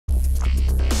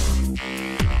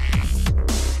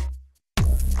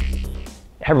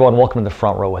Hey everyone, welcome to the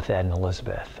front row with Ed and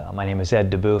Elizabeth. My name is Ed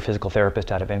Deboo, physical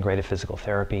therapist out of Integrated Physical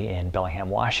Therapy in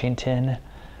Bellingham, Washington.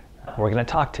 We're going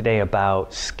to talk today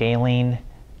about scalene,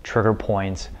 trigger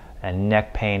points, and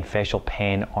neck pain, facial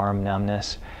pain, arm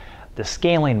numbness. The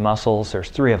scalene muscles,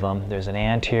 there's three of them. There's an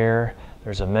anterior,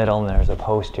 there's a middle, and there's a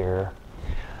posterior.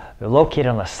 They're located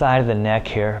on the side of the neck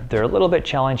here. They're a little bit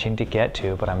challenging to get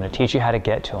to, but I'm going to teach you how to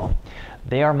get to them.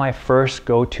 They are my first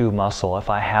go-to muscle if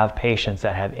I have patients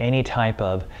that have any type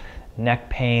of neck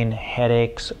pain,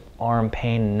 headaches, arm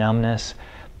pain, numbness,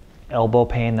 elbow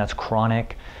pain that's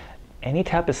chronic. Any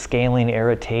type of scalene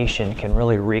irritation can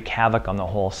really wreak havoc on the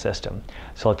whole system.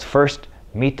 So let's first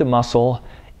meet the muscle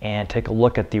and take a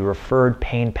look at the referred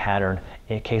pain pattern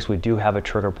in case we do have a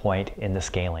trigger point in the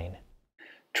scalene.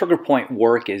 Trigger point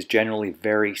work is generally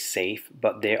very safe,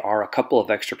 but there are a couple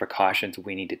of extra precautions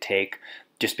we need to take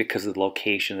just because of the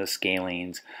location of the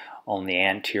scalenes on the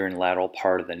anterior and lateral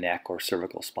part of the neck or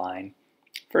cervical spine.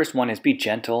 First one is be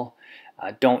gentle.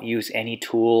 Don't use any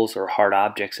tools or hard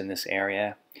objects in this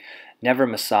area. Never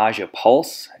massage a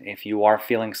pulse. If you are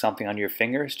feeling something on your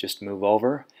fingers, just move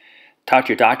over. Talk to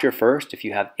your doctor first if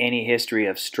you have any history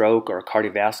of stroke or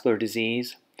cardiovascular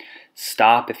disease.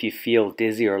 Stop if you feel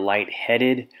dizzy or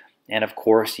lightheaded, and of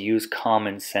course use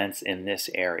common sense in this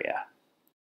area.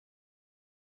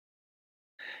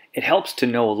 It helps to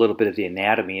know a little bit of the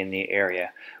anatomy in the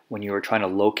area when you are trying to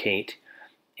locate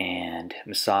and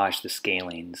massage the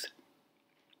scalenes.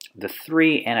 The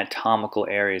three anatomical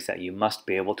areas that you must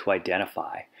be able to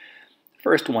identify.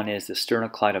 First one is the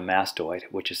sternocleidomastoid,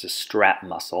 which is a strap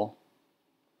muscle,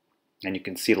 and you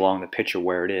can see along the picture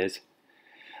where it is.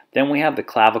 Then we have the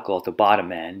clavicle at the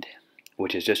bottom end,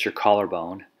 which is just your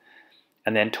collarbone.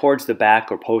 And then towards the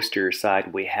back or posterior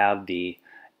side, we have the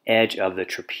edge of the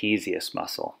trapezius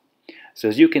muscle. So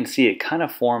as you can see, it kind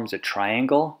of forms a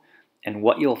triangle. And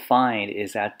what you'll find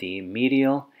is that the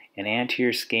medial and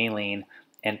anterior scalene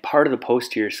and part of the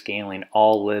posterior scalene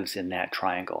all lives in that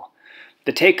triangle.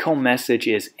 The take-home message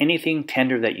is anything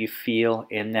tender that you feel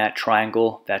in that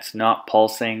triangle that's not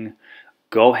pulsing,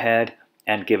 go ahead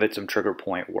and give it some trigger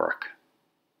point work.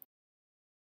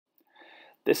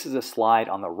 This is a slide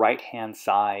on the right-hand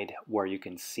side where you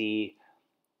can see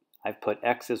I've put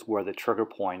X's where the trigger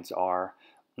points are,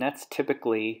 and that's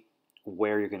typically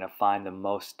where you're going to find the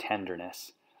most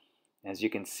tenderness. As you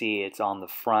can see, it's on the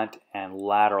front and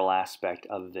lateral aspect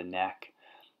of the neck.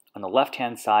 On the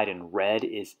left-hand side in red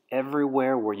is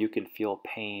everywhere where you can feel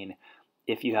pain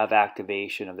if you have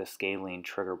activation of the scalene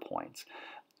trigger points.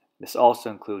 This also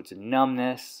includes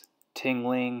numbness,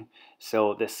 tingling,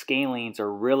 so the scalenes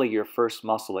are really your first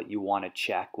muscle that you want to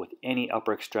check with any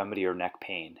upper extremity or neck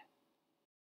pain.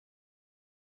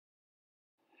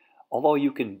 Although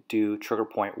you can do trigger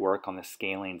point work on the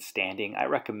scalene standing, I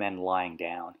recommend lying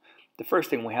down. The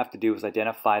first thing we have to do is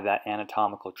identify that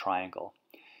anatomical triangle.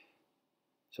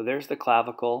 So there's the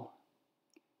clavicle,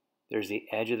 there's the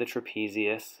edge of the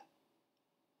trapezius,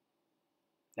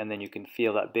 and then you can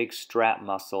feel that big strap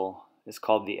muscle is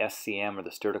called the SCM or the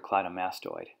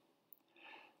sternocleidomastoid.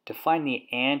 To find the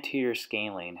anterior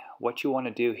scalene, what you want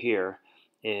to do here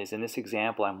is, in this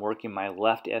example, I'm working my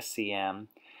left SCM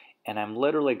and I'm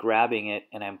literally grabbing it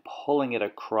and I'm pulling it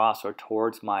across or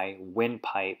towards my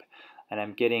windpipe, and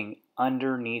I'm getting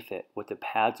underneath it with the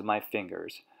pads of my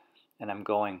fingers, and I'm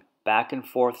going back and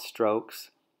forth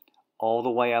strokes all the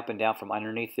way up and down from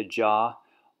underneath the jaw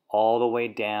all the way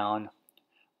down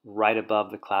right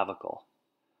above the clavicle.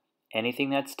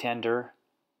 Anything that's tender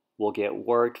will get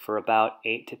worked for about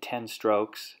 8 to 10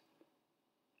 strokes,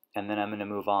 and then I'm going to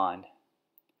move on.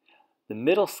 The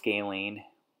middle scalene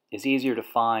is easier to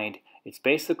find. It's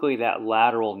basically that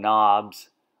lateral knobs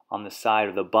on the side,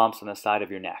 or the bumps on the side of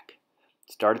your neck.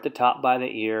 Start at the top by the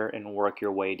ear and work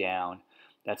your way down.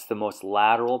 That's the most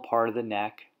lateral part of the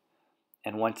neck.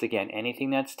 And once again, anything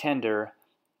that's tender,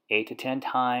 8 to 10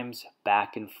 times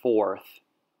back and forth,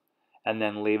 and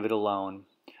then leave it alone.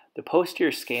 The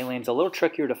posterior scalene is a little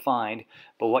trickier to find,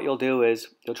 but what you'll do is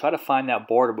you'll try to find that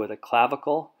border where the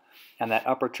clavicle and that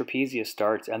upper trapezius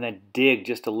starts, and then dig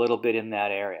just a little bit in that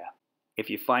area.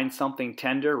 If you find something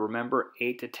tender, remember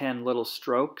 8 to 10 little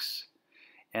strokes,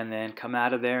 and then come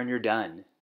out of there and you're done.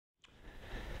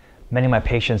 Many of my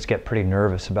patients get pretty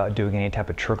nervous about doing any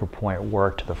type of trigger point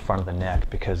work to the front of the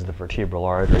neck because of the vertebral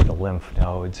artery, the lymph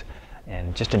nodes,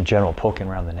 and just in general poking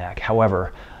around the neck.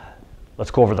 However,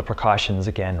 let's go over the precautions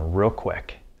again real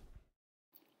quick.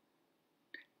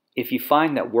 If you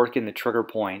find that working the trigger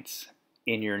points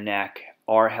in your neck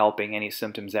are helping any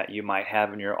symptoms that you might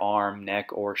have in your arm, neck,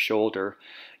 or shoulder,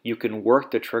 you can work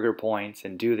the trigger points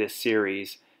and do this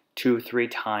series 2-3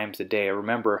 times a day.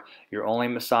 Remember, you're only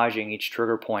massaging each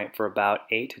trigger point for about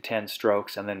 8 to 10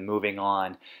 strokes and then moving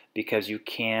on, because you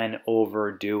can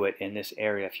overdo it in this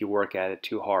area if you work at it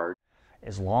too hard.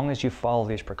 As long as you follow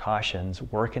these precautions,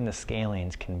 working the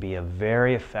scalenes can be a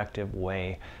very effective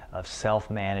way of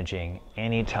self-managing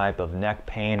any type of neck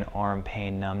pain, arm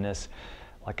pain, numbness.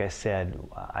 Like I said,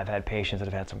 I've had patients that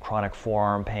have had some chronic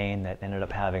forearm pain that ended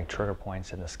up having trigger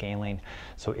points in the scalene.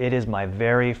 So it is my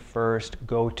very first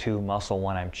go-to muscle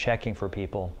when I'm checking for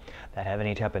people that have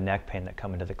any type of neck pain that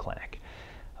come into the clinic.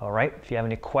 All right, if you have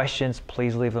any questions,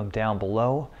 please leave them down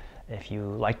below. If you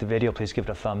like the video, please give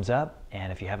it a thumbs up.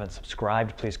 And if you haven't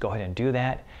subscribed, please go ahead and do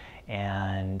that.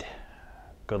 And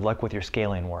good luck with your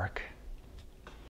scalene work.